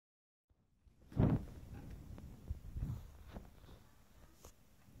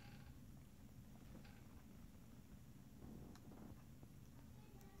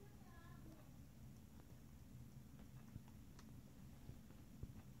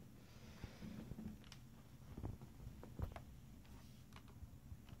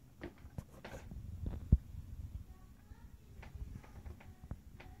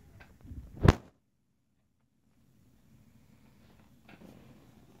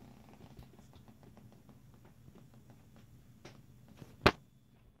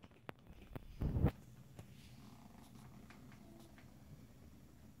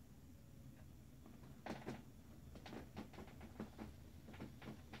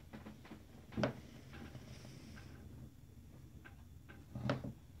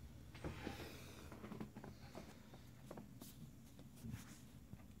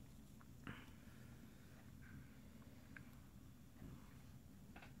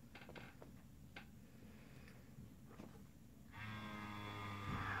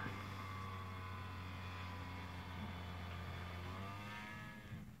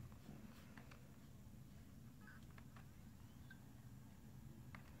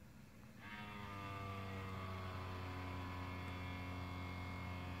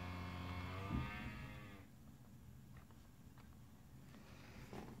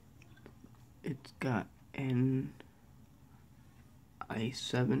It's got an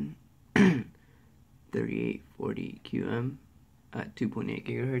i7 3840QM at 2.8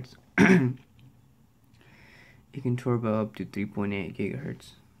 gigahertz. It can turbo up to 3.8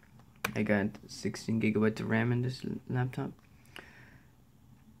 gigahertz. I got 16 gigabytes of RAM in this laptop.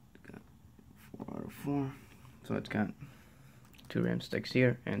 Got 4 out of 4. So it's got 2 RAM sticks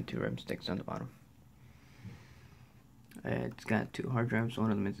here and 2 RAM sticks on the bottom. It's got 2 hard drives.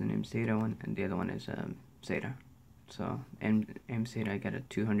 One of them is an M-SATA one, and the other one is SATA. So M-SATA, I got a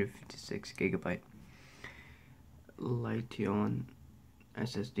 256 gigabyte Lithium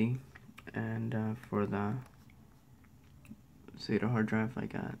SSD, and for the SATA hard drive, I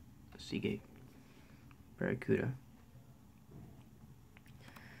got a Seagate Barracuda.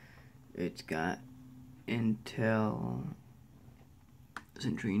 It's got Intel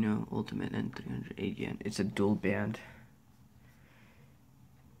Centrino Ultimate N380. It's a dual band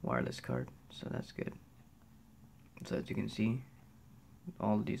wireless card, so that's good. So as you can see,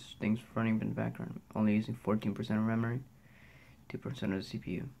 all these things running in the background, only using 14% of memory, 2% of the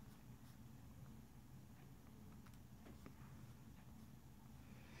CPU.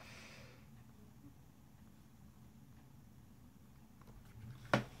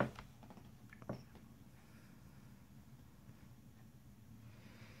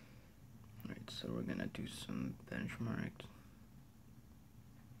 Alright, so we're gonna do some benchmarks.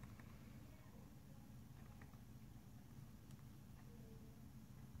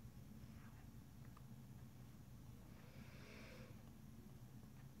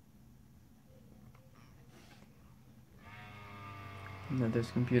 Now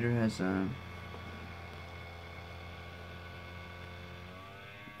this computer has a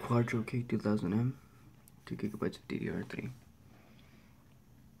Quadro K2000m, 2 gigabytes of DDR3.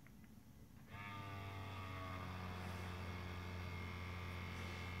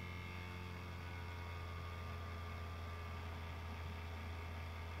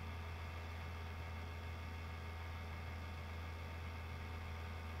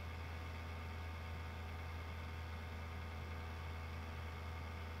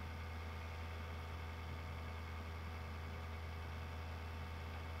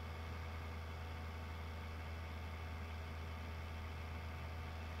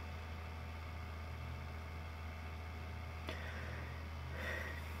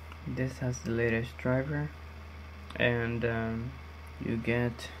 This has the latest driver, and you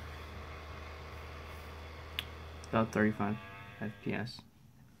get about 35 FPS.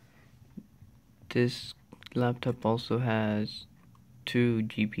 This laptop also has 2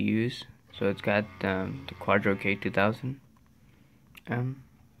 GPUs, so it's got the Quadro K2000M,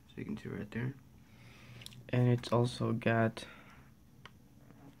 so you can see right there, and it's also got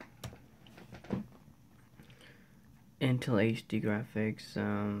Intel HD graphics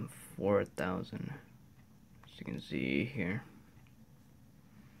 4000, as you can see here.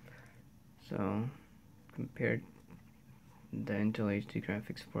 So compared the Intel HD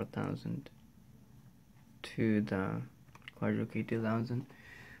graphics 4000 to the Quadro K2000, I'm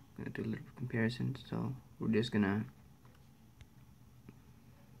gonna do a little comparison. So we're just gonna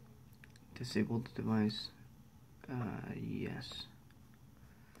disable the device. Yes.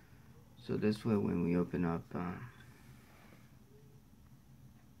 So this way, when we open up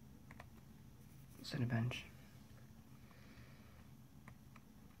Cinebench,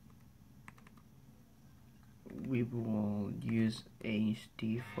 we will use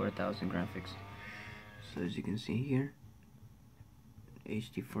HD 4000 graphics. So as you can see here,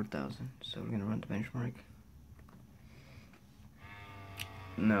 HD 4000. So we're gonna run the benchmark.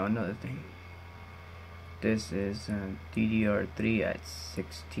 Now another thing. This is DDR3 at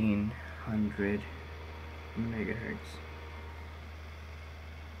 1600 megahertz.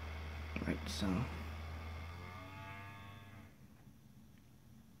 Right, so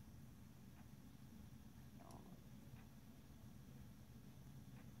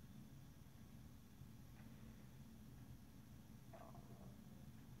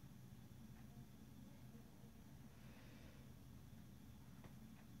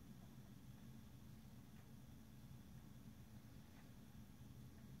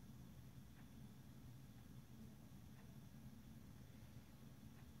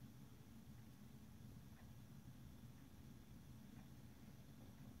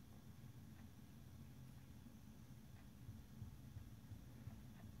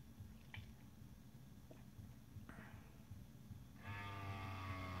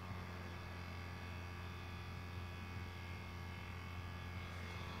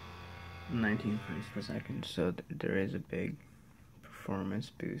 (19 frames per second), so there is a big performance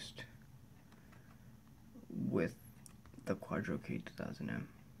boost with the Quadro K2000M.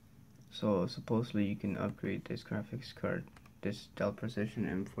 So supposedly you can upgrade this graphics card, this Dell Precision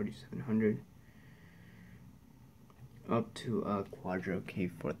M4700, up to a Quadro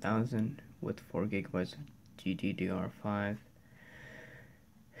K4000 with 4 gigabytes of GDDR5.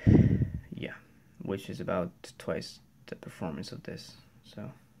 Yeah, which is about twice the performance of this.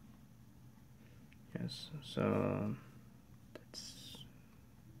 So yes, so that's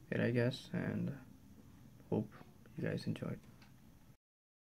it, I guess, and hope you guys enjoyed.